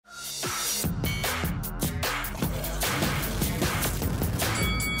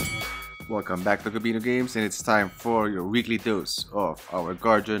Welcome back to Gabino Games, and it's time for your weekly dose of our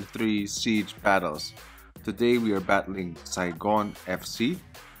Guardian 3 Siege battles. Today we are battling SaigonFC,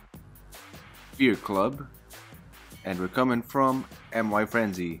 Beer Club, and we're coming from MY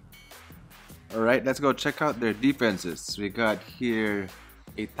Frenzy. Alright, let's go check out their defenses. We got here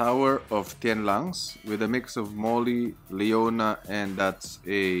a tower of Tian Langs with a mix of Molly, Leona, and that's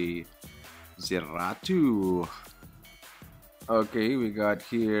a Zeratu. Okay, we got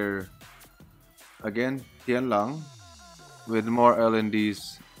here again Tian Lang with more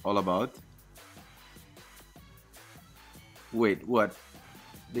LNDs all about. Wait, what?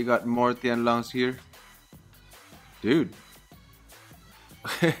 They got more Tian Langs here? Dude.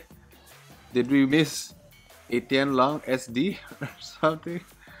 Did we miss a Tian Lang SD or something?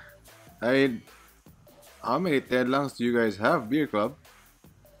 I mean, how many Tian Langs do you guys have, Beer Club?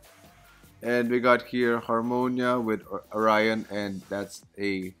 And we got here Harmonia with Orion, and that's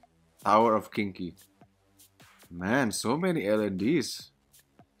a Tower of Kinky. Man, so many LNDs.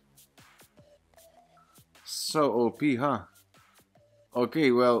 So OP, huh? Okay,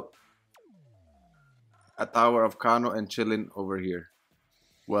 well, a Tower of Kano and Chillin over here.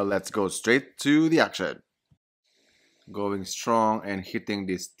 Well, let's go straight to the action. Going strong and hitting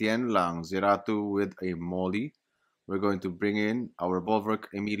this Tian Lang Zeratu with a Molly. We're going to bring in our Bulwark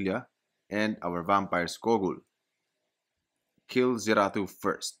Emilia and our Vampire Skogul. Kill Zeratu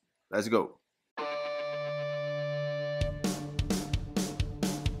first. Let's go.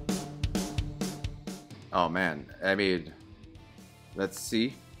 Oh man, I mean, let's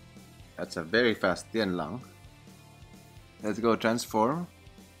see. That's a very fast Tian Lang. Let's go transform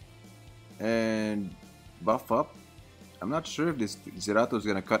and buff up. I'm not sure if this Zeratu is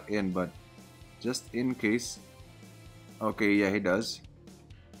gonna cut in, but just in case. Okay, yeah, he does.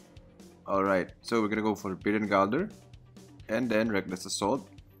 Alright, so we're gonna go for Bidden Galder and then Reckless Assault.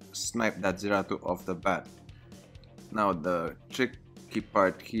 Snipe that Zeratu off the bat. Now the tricky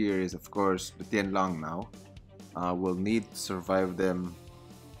part here is of course the Tian Lang now. We'll need to survive them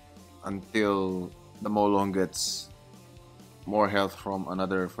until the Molong gets more health from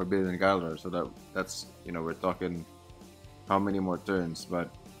another Forbidden Galder. So that's, you know, we're talking how many more turns,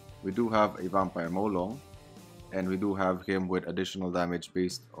 but we do have a Vampire Molong and we do have him with additional damage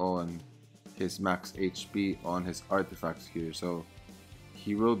based on his max HP on his artifacts here, so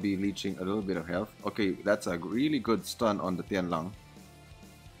he will be leeching a little bit of health. Okay, that's a really good stun on the Tian Lang.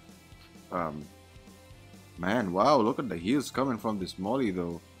 Man, wow, look at the heals coming from this Molly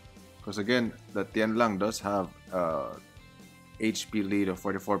though, because again the Tian Lang does have HP lead of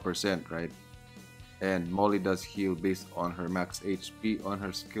 44%, right? And Molly does heal based on her max HP on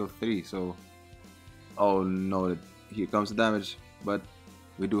her skill 3, so oh no, here comes the damage, but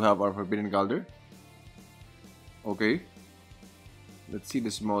we do have our Forbidden Galder. Okay, let's see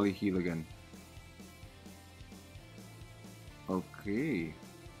this Molly heal again. Okay,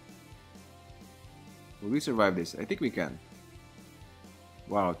 will we survive this? I think we can.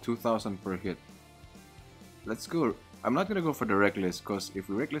 Wow, 2000 per hit. Let's go. I'm not gonna go for the Reckless, because if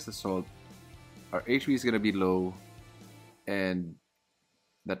we Reckless Assault, our HP is gonna be low, and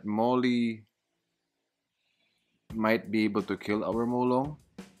that Molly might be able to kill our Molong,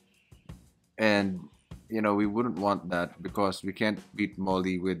 and you know we wouldn't want that because we can't beat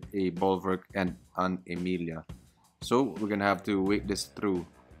Molly with a Bulwark and an Emilia. So we're gonna have to wait this through.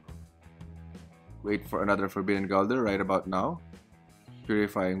 Wait for another Forbidden Galder right about now.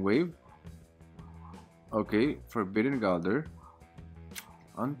 Purifying Wave. Okay, Forbidden Galder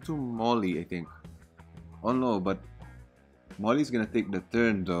onto Molly, I think. Oh no, but Molly's gonna take the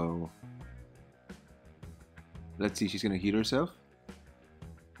turn though. Let's see, she's gonna heal herself.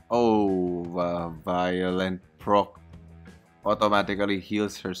 Oh, Violent Proc automatically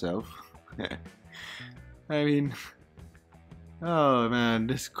heals herself. I mean, oh man,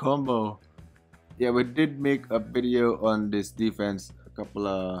 this combo. Yeah, we did make a video on this defense a couple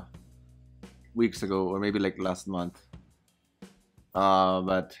of weeks ago, or maybe like last month.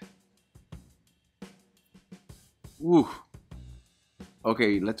 But woo.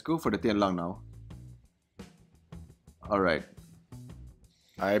 Okay, let's go for the Tian Lang now. Alright,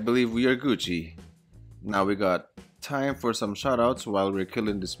 I believe we are Gucci. Now we got time for some shoutouts while we're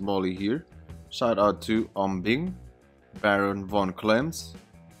killing this Molly here. Shout out to Ombing, Baron Von Clems,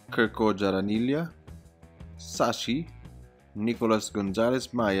 Kirko Jaranilia, Sashi, Nicolas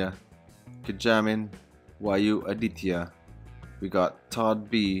Gonzalez Maya, Kijamin, Wayu Aditya. We got Todd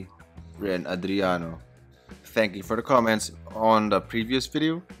B, Ren Adriano. Thank you for the comments on the previous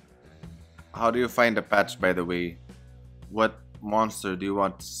video. How do you find the patch, by the way? What monster do you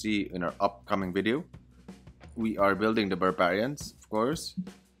want to see in our upcoming video? We are building the Barbarians, of course.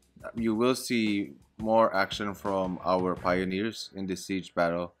 You will see more action from our pioneers in this siege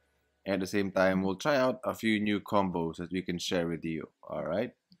battle. And at the same time, we'll try out a few new combos that we can share with you.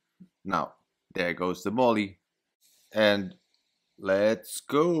 Alright? Now, there goes the Molly. And let's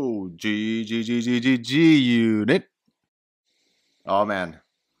go. G unit. Oh man,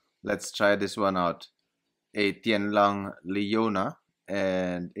 let's try this one out. A Tian Lang Leona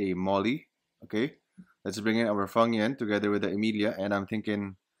and a Molly. Okay, let's bring in our Feng Yan together with the Emilia, and I'm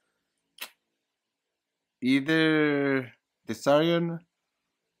thinking either Tessarion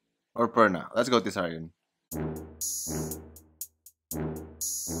or Perna. Let's go Tessarion.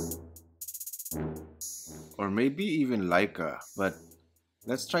 Or maybe even Laika, but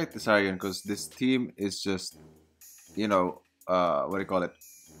let's try Tessarion because this team is just, what do you call it?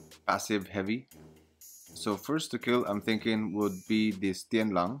 Passive heavy. So first to kill, I'm thinking would be this Tian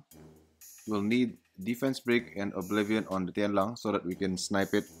Lang. We'll need defense break and oblivion on the Tian Lang so that we can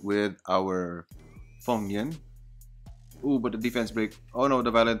snipe it with our Feng Yan. Ooh, but the defense break. Oh no, the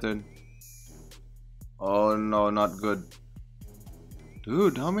violent turn. Oh no, not good.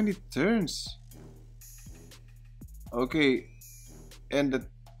 Dude, how many turns? Okay, and the...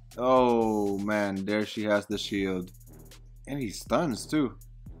 Oh man, there she has the shield. And he stuns too.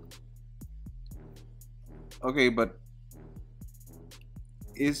 Okay, but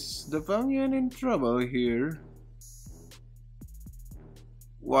is the Feng Yan in trouble here?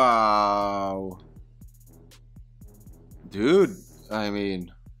 Wow. Dude, I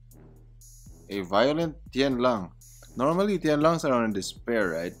mean, a violent Tian Lang. Normally Tian Langs are on despair,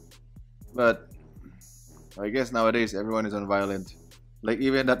 right? But I guess nowadays everyone is on violent. Like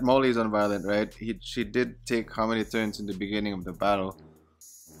even that Molly is on violent, right? She did take how many turns in the beginning of the battle?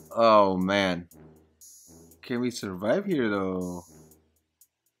 Oh man. Can we survive here though?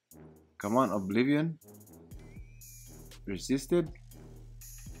 Come on, Oblivion. Resisted.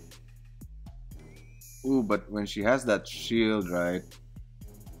 Ooh, but when she has that shield, right?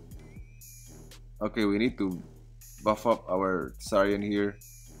 Okay, we need to buff up our Tsarian here.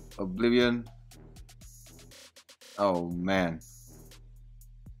 Oblivion. Oh man.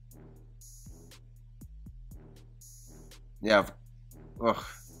 Yeah. Ugh.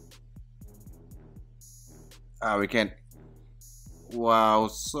 Ah, we can't. Wow,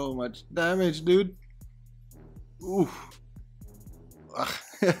 so much damage, dude. Oof.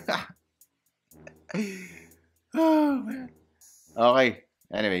 Oh man. Okay.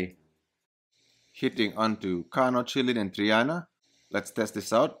 Anyway, hitting onto Kano, Chilin, and Triana. Let's test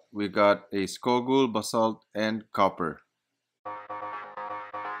this out. We got a Skogul, Basalt, and Copper.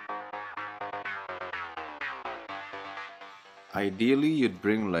 Ideally, you'd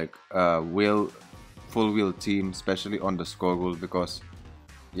bring like a full wheel team, especially on the Skogul, because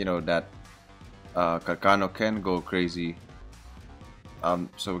you know that Kakano can go crazy.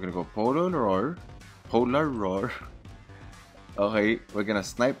 So we're gonna go Polar Roar. Okay, we're gonna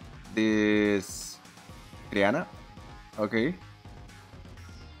snipe this Triana. Okay,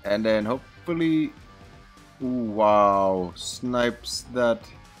 and then hopefully, ooh, wow, snipes the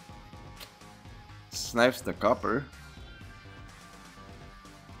Copper.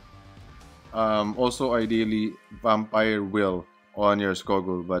 Also ideally Vampire Will on your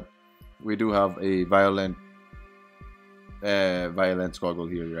Skogul, but we do have a violent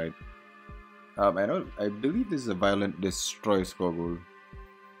Skogul here, right? I believe this is a violent destroy Skogul.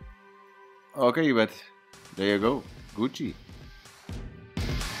 Okay, but there you go, Gucci.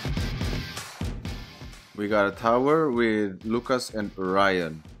 We got a tower with Lucas and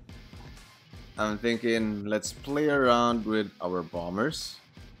Ryan. I'm thinking let's play around with our bombers.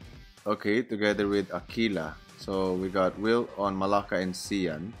 Okay, together with Aquila. So we got Will on Malacca and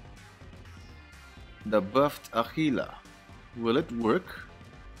Sian. The buffed Aquila. Will it work?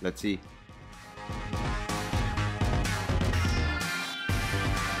 Let's see.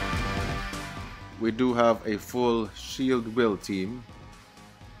 We do have a full Shield Will team.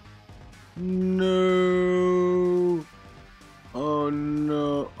 No. Oh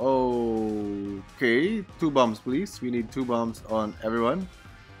no. Okay, 2 bombs please. We need 2 bombs on everyone.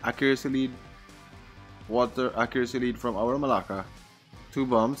 Accuracy lead. Water accuracy lead from our Malacca. 2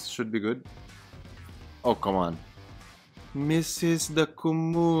 bombs should be good. Oh, come on. Misses the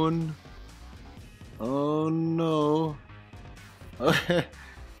Kumun. Oh no.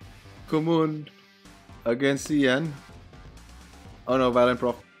 Kumun against Ian. Oh no, Violent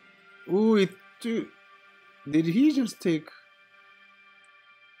Proc. Ooh, did he just take...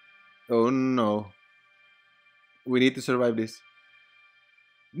 Oh no. We need to survive this.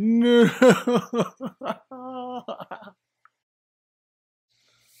 No.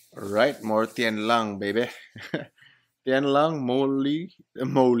 Right, more Tian Lang, baby. Tian Lang, Molong,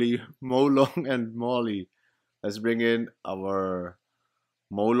 and Molly. Let's bring in our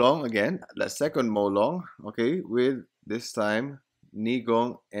Molong again, the second Molong, okay, with this time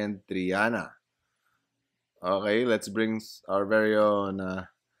Nigong and Triana. Okay, let's bring our very own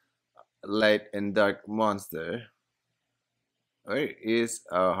light and dark monster. Where is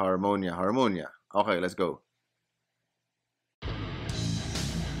Harmonia? Harmonia. Okay, let's go.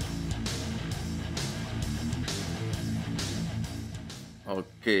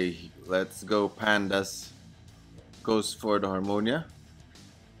 Okay, let's go. Pandas goes for the Harmonia.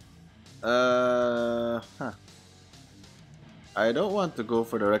 Huh. I don't want to go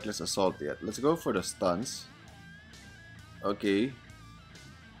for the Reckless Assault yet. Let's go for the stuns. Okay.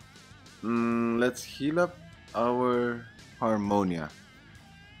 Let's heal up our Harmonia.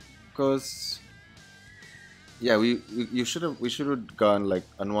 Cause yeah, we should have gone like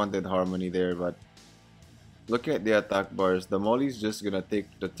unwanted harmony there, but looking at the attack bars, the Molly's just gonna take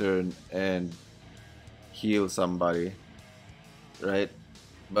the turn and heal somebody, right?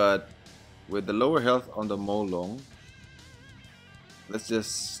 But with the lower health on the Molong, let's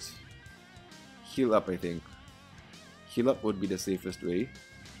just heal up, I think. Heal up would be the safest way.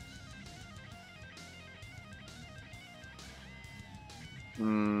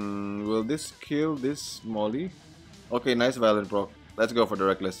 Will this kill this Molly? Okay, nice Violent proc. Let's go for the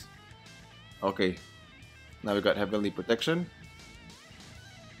Reckless. Okay. Now we got Heavenly Protection.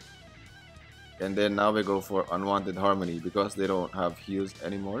 And then now we go for Unwanted Harmony because they don't have heals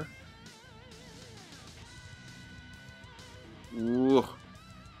anymore. Ooh.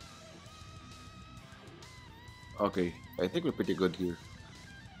 Okay, I think we're pretty good here.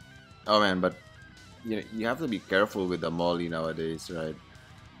 Oh man, but you have to be careful with the Molly nowadays, right?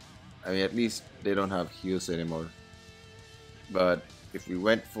 I mean, at least they don't have heals anymore. But if we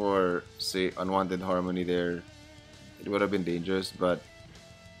went for, say, Unwanted Harmony there, it would have been dangerous, but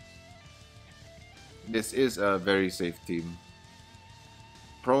this is a very safe team.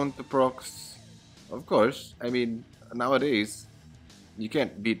 Prone to procs, of course. I mean, nowadays, you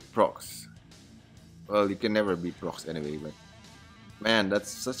can't beat procs. Well, you can never beat procs anyway, but man,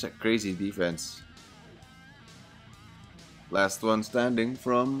 that's such a crazy defense. Last one standing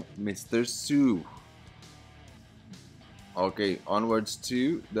from Mr. Sue. Okay, onwards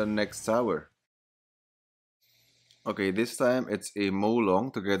to the next tower. Okay, this time it's a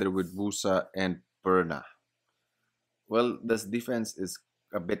Molong together with Wusa and Perna. Well, this defense is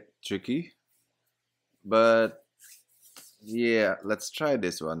a bit tricky, but yeah, let's try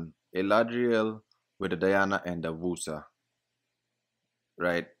this one. Eladriel with a Diana and a Wusa.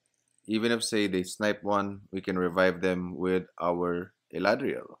 Right? Even if, say, they snipe one, we can revive them with our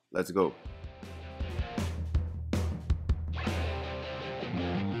Eladriel. Let's go.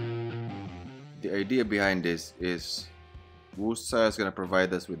 The idea behind this is Wusa is gonna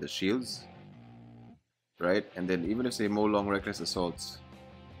provide us with the shields, right? And then even if, say, Molong Reckless Assaults.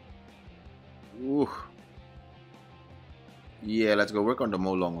 Ooh. Yeah, let's go work on the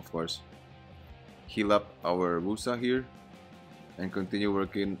Molong, of course. Heal up our Wusa here and continue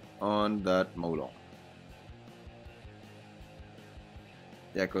working on that Molong.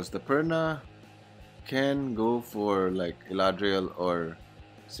 Yeah, because the Perna can go for like Eladriel or,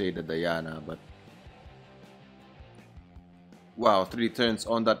 say, the Diana, but wow, 3 turns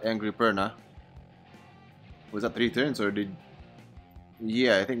on that angry Perna. Was that 3 turns or did...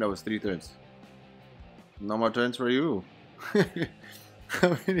 Yeah, I think that was 3 turns. No more turns for you.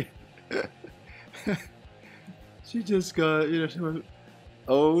 How many? She just got, she was...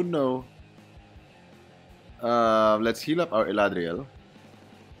 Oh no. Let's heal up our Eladriel.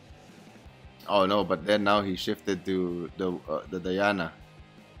 Oh no, but then now he shifted to the Diana.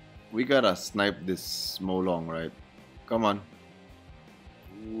 We gotta snipe this Molong, right? Come on.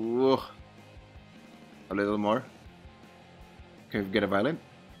 Whoa. A little more. Can we get a Violent?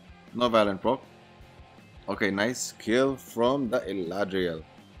 No Violent proc. Okay, nice kill from the Eladriel.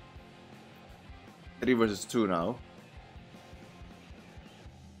 3 versus 2 now.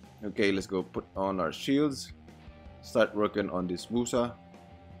 Okay, let's go put on our shields. Start working on this Wusa.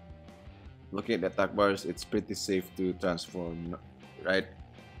 Looking at the attack bars, it's pretty safe to transform, right?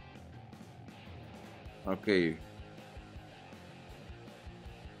 Okay.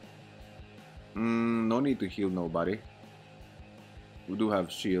 No need to heal nobody. We do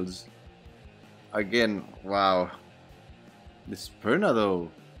have shields. Again, wow. This Perna though.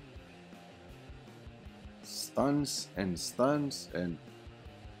 Stuns and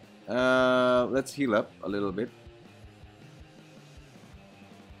let's heal up a little bit.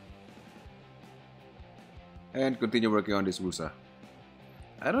 And continue working on this Wusa.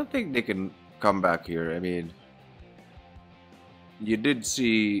 I don't think they can come back here. I mean, You did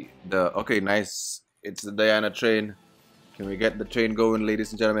see the... Okay, nice. It's the Diana train. Can we get the train going, ladies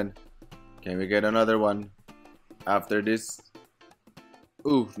and gentlemen? Can we get another one after this?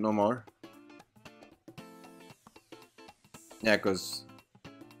 Ooh, no more. Yeah, because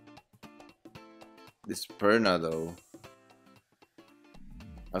this Perna though,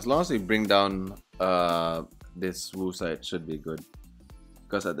 as long as we bring down this Wusa, it should be good.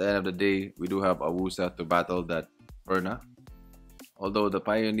 Because at the end of the day, we do have a Wusa to battle that Perna. Although the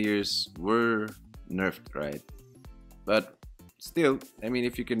Pioneers were nerfed, right? But still, I mean,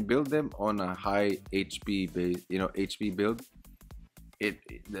 if you can build them on a high HP base, HP build,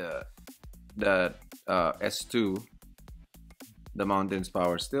 the S2, the Mountain's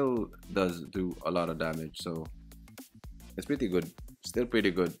power still does do a lot of damage. So it's pretty good. Still pretty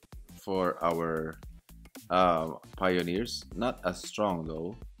good for our Pioneers. Not as strong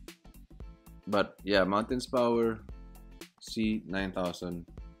though. But yeah, Mountain's power, C9000,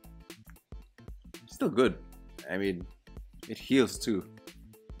 still good. I mean, it heals too,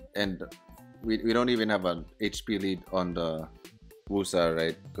 and we don't even have an HP lead on the Wusa,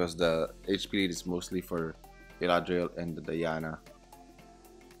 right? Because the HP lead is mostly for Eladriel and the Diana.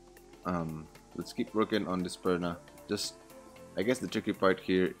 Let's keep working on this Perna. Just, I guess the tricky part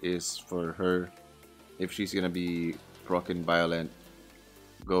here is for her, if she's gonna be proccing violent,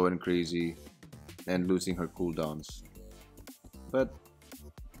 going crazy, and losing her cooldowns. But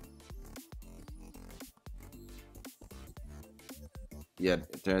yeah,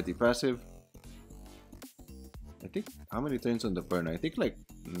 eternity passive. I think, how many turns on the Perna? I think like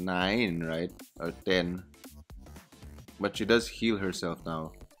 9, right? Or 10. But she does heal herself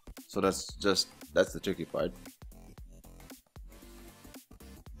now. So that's the tricky part.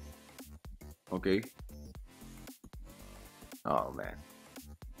 Okay. Oh man.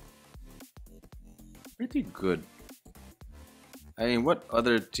 Pretty good. I mean, what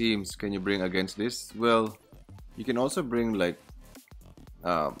other teams can you bring against this? Well, you can also bring like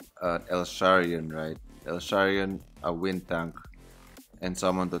an El Sharian, right? El Sharian, a wind tank, and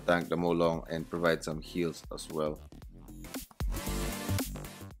someone to tank the Molong and provide some heals as well.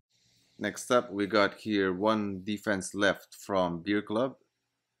 Next up, we got here one defense left from Beer Club.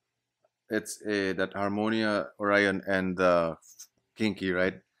 It's that Harmonia, Orion, and Kinky,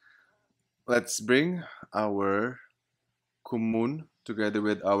 right? Let's bring our Kumun together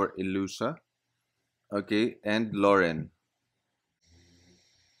with our Ilusa, okay, and Lauren.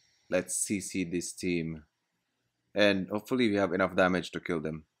 Let's CC this team, and hopefully we have enough damage to kill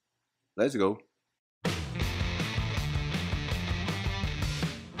them. Let's go.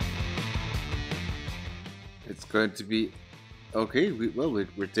 It's going to be okay.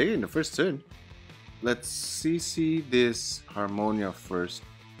 We're taking the first turn. Let's CC this Harmonia first,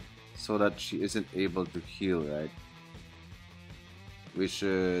 so that she isn't able to heal, right? We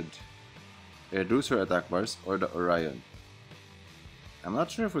should reduce her attack bars or the Orion. I'm not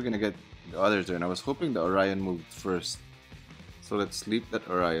sure if we're gonna get the other turn. I was hoping the Orion moved first. So let's sleep that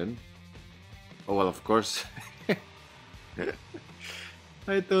Orion. Oh well, of course.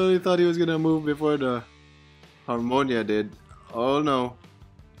 I totally thought he was gonna move before the Harmonia did. Oh no.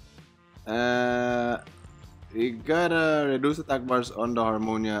 We gotta reduce attack bars on the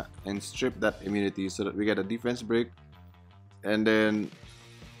Harmonia and strip that immunity so that we get a defense break. And then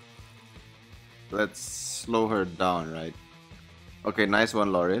let's slow her down, right? Okay, nice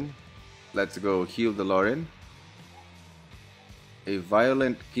one, Lauren. Let's go heal the Lauren. A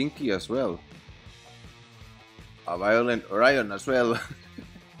violent Kinky as well. A violent Orion as well.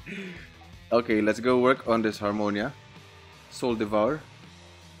 Okay, let's go work on this Harmonia. Soul Devour.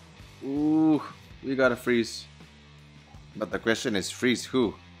 Ooh, we gotta freeze. But the question is, freeze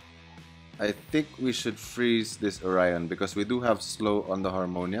who? I think we should freeze this Orion because we do have slow on the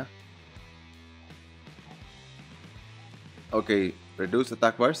Harmonia. Okay, reduce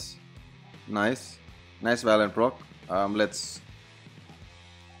attack bars. Nice. Nice Valiant proc. Let's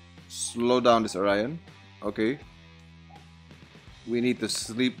slow down this Orion. Okay. We need to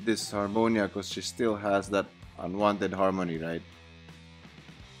sleep this Harmonia because she still has that unwanted harmony, right?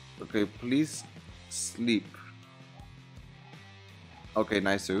 Okay, please sleep. Okay,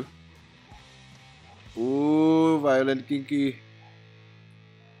 nice too. Ooh, violent Kinky.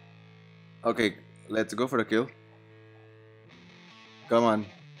 Okay, let's go for the kill. Come on.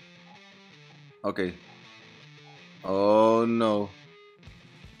 Okay. Oh no.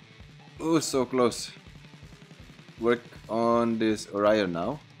 Oh, so close. Work on this Orion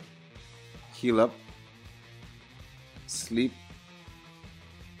now. Heal up. Sleep.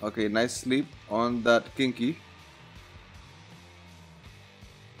 Okay, nice sleep on that Kinky.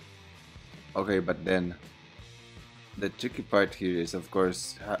 Okay, but then The tricky part here is, of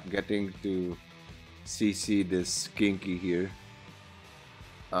course, getting to CC this Kinky here.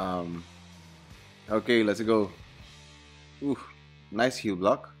 Um, okay, let's go. Ooh, nice heal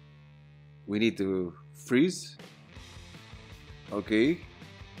block. We need to freeze. Okay.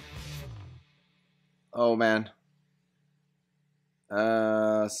 Oh man.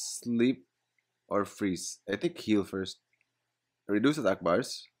 Sleep or freeze. I think heal first. Reduce attack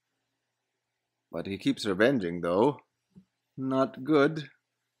bars. But he keeps revenging though. Not good.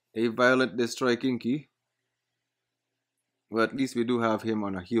 A violent destroy Kinky. But at least we do have him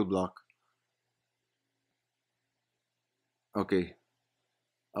on a heal block. Okay.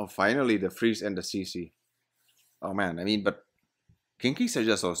 Oh, finally the freeze and the CC. Oh man, I mean, but Kinkies are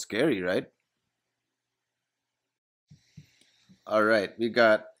just so scary, right? Alright, we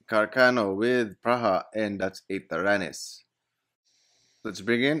got Carcano with Praha, and that's 8 Taranis. Let's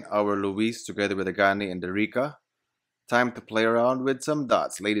bring in our Luis together with the Gani and the Rika. Time to play around with some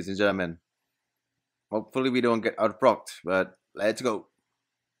dots, ladies and gentlemen. Hopefully we don't get outprocced, but let's go.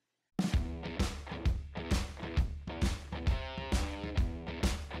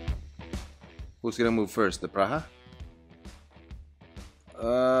 Who's gonna move first? The Praha?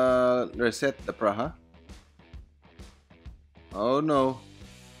 Reset the Praha. Oh no.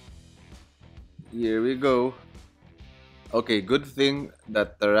 Here we go. Okay, good thing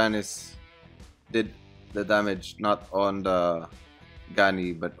that Taranis did the damage not on the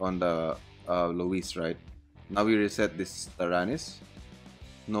Gani but on the Luis, right? Now we reset this Taranis.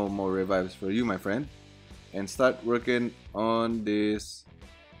 No more revives for you, my friend. And start working on this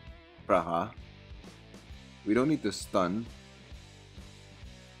Praha. We don't need to stun.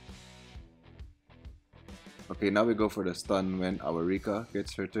 Okay, now we go for the stun when our Rika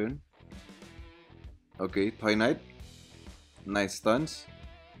gets her turn. Okay, Toy Knight. Nice stuns.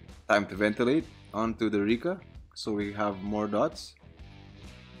 Time to ventilate onto the Rika so we have more dots.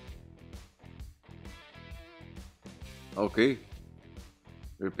 Okay.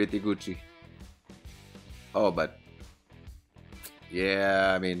 Repeat Gucci. Oh, but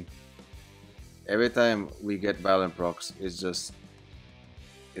yeah, I mean, every time we get Violent procs, it's just,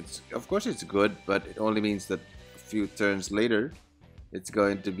 it's, of course it's good, but it only means that a few turns later, it's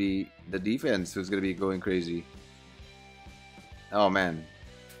going to be the defense who's going to be going crazy. Oh man,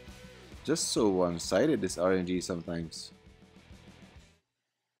 just so one-sided this RNG sometimes.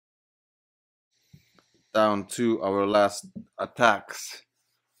 Down to our last attacks.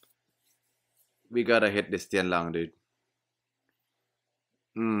 We gotta hit this Tian Lang, dude.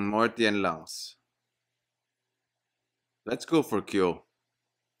 More Tian Langs. Let's go for Kyo.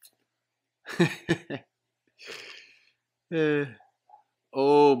 Eh.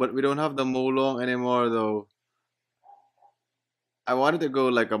 Oh, but we don't have the Molong anymore though. I wanted to go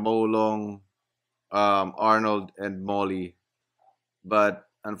like a Molong, Arnold and Molly, but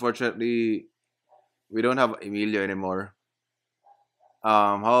unfortunately we don't have Emilio anymore.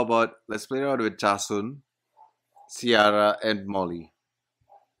 How about let's play around with Chasun, Ciara, and Molly.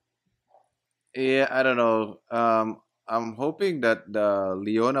 Yeah, I don't know. I'm hoping that the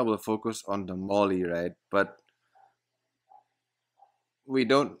Leona will focus on the Molly, right? But we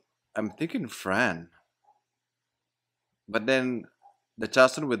don't. I'm thinking Fran, but then the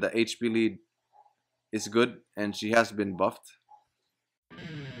Chasun with the HP lead is good, and she has been buffed.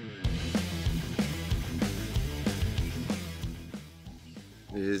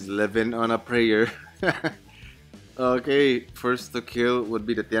 Is living on a prayer. Okay, first to kill would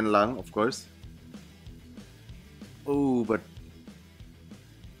be the Tian Lang, of course. Oh, but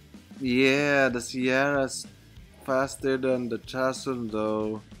yeah, the Sierra's faster than the Chasun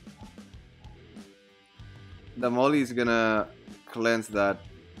though. The Molly is gonna cleanse that.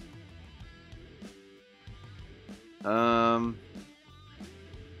 Um.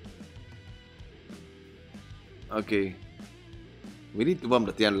 Okay. We need to bump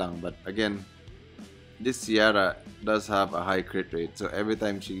the Tian Lang, but again, this Sierra does have a high crit rate, so every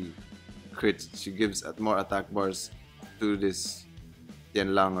time she crits, she gives more attack bars to this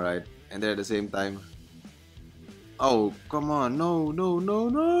Tian Lang, right? And then at the same time, oh come on, no, no, no,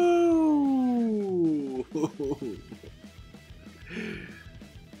 no!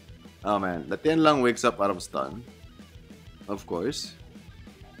 Oh man, the Tian Lang wakes up out of stun, of course.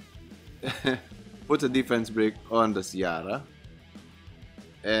 Puts a defense break on the Sierra.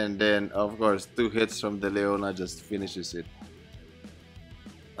 And then, of course, 2 hits from the Leona just finishes it.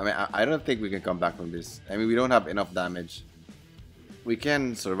 I mean, I don't think we can come back from this. I mean, we don't have enough damage. We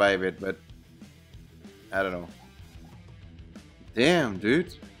can survive it, but I don't know. Damn,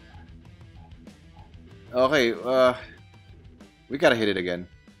 dude. Okay, we gotta hit it again.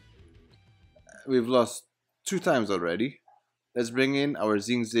 We've lost two times already. Let's bring in our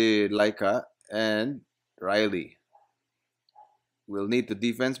Xingzi, Laika, and Riley. We'll need the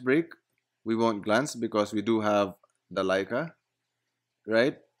defense break. We won't glance because we do have the Laika,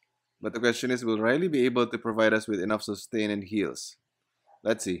 right? But the question is, will Riley be able to provide us with enough sustain and heals?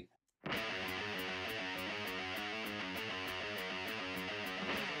 Let's see.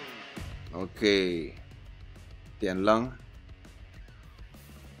 Okay. Tian Lang.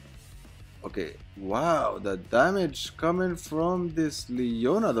 Okay. Wow, the damage coming from this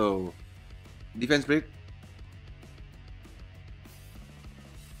Leona though. Defense break.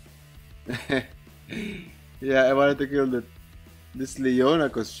 Yeah, I wanted to kill this Leona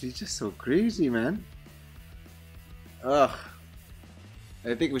because she's just so crazy, man. Ugh.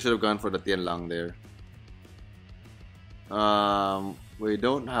 I think we should have gone for the Tian Lang there. We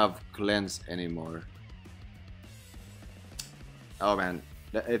don't have cleanse anymore. Oh man,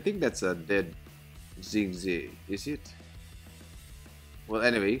 I think that's a dead Xingzi, is it? Well,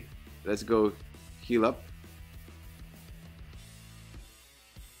 anyway, let's go heal up.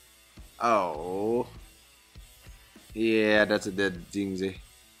 Oh, yeah, that's a dead Xingzi.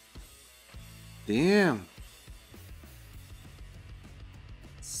 Damn,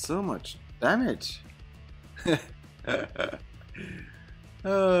 so much damage.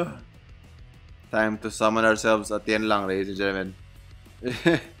 Oh, time to summon ourselves a Tian Lang, ladies and gentlemen.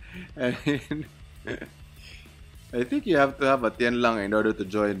 I mean, I think you have to have a Tian Lang in order to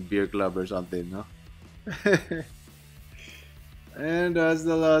join Beer Club or something, no? And that's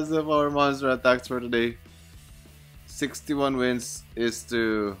the last of our monster attacks for today. 61 wins is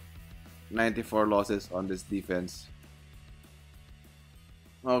to 94 losses on this defense.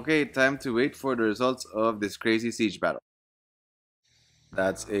 Okay, time to wait for the results of this crazy siege battle.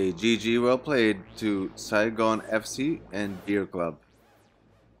 That's a GG well played to SaigonFC and Beer Club.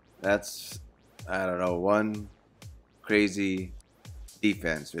 That's, I don't know, one crazy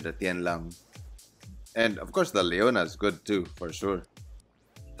defense with a Tian Lang. And of course the Leona is good too, for sure.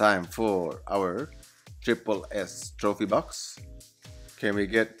 Time for our Triple S trophy box. Can we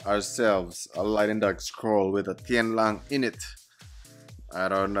get ourselves a light and dark scroll with a Tian Lang in it? I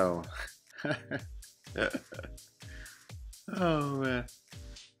don't know. Oh man.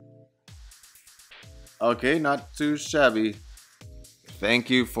 Okay, not too shabby. Thank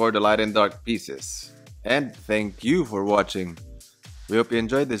you for the light and dark pieces. And thank you for watching. We hope you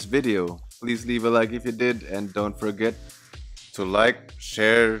enjoyed this video. Please leave a like if you did, and don't forget to like,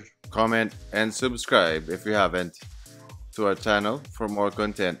 share, comment, and subscribe if you haven't to our channel for more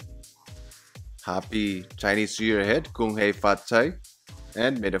content. Happy Chinese New Year ahead, Kung Hei Fat Chai,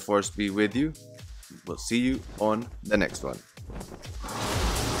 and may the force be with you. We'll see you on the next one.